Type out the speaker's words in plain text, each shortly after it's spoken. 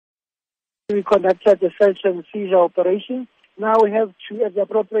We conducted a search and seizure operation. Now we have to, at the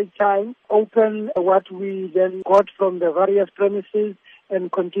appropriate time, open what we then got from the various premises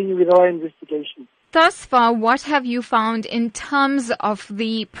and continue with our investigation. Thus far, what have you found in terms of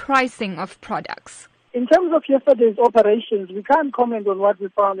the pricing of products? In terms of yesterday's operations, we can't comment on what we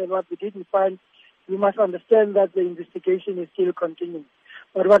found and what we didn't find. We must understand that the investigation is still continuing.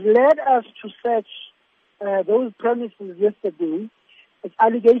 But what led us to search those premises yesterday is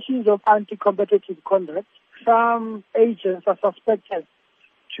allegations of anti-competitive conduct. Some agents are suspected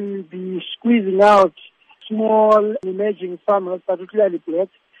to be squeezing out small emerging farmers, particularly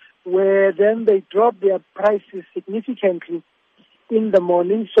blacks, where then they drop their prices significantly in the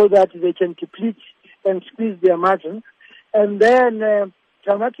morning so that they can deplete and squeeze their margins, and then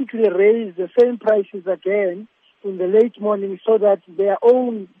dramatically raise the same prices again in the late morning so that their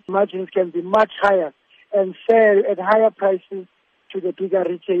own margins can be much higher and sell at higher prices to the bigger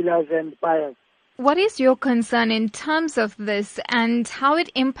retailers and buyers. What is your concern in terms of this and how it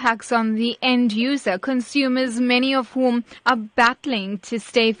impacts on the end user, consumers, many of whom are battling to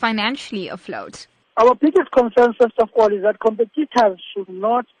stay financially afloat? Our biggest concern, first of all, is that competitors should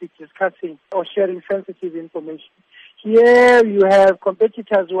not be discussing or sharing sensitive information. Here you have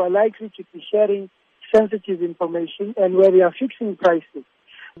competitors who are likely to be sharing sensitive information and where they are fixing prices.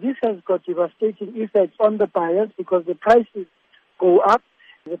 This has got devastating effects on the buyers because the prices go up.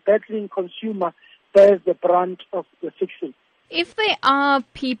 The battling consumer bears the brunt of the fixing. If there are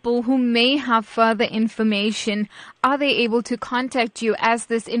people who may have further information, are they able to contact you as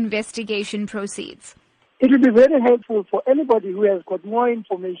this investigation proceeds? It will be very helpful for anybody who has got more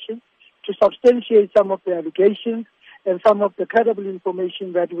information to substantiate some of the allegations and some of the credible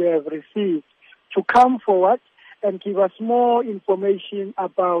information that we have received to come forward and give us more information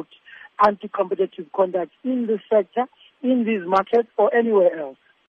about anti-competitive conduct in this sector, in these markets, or anywhere else.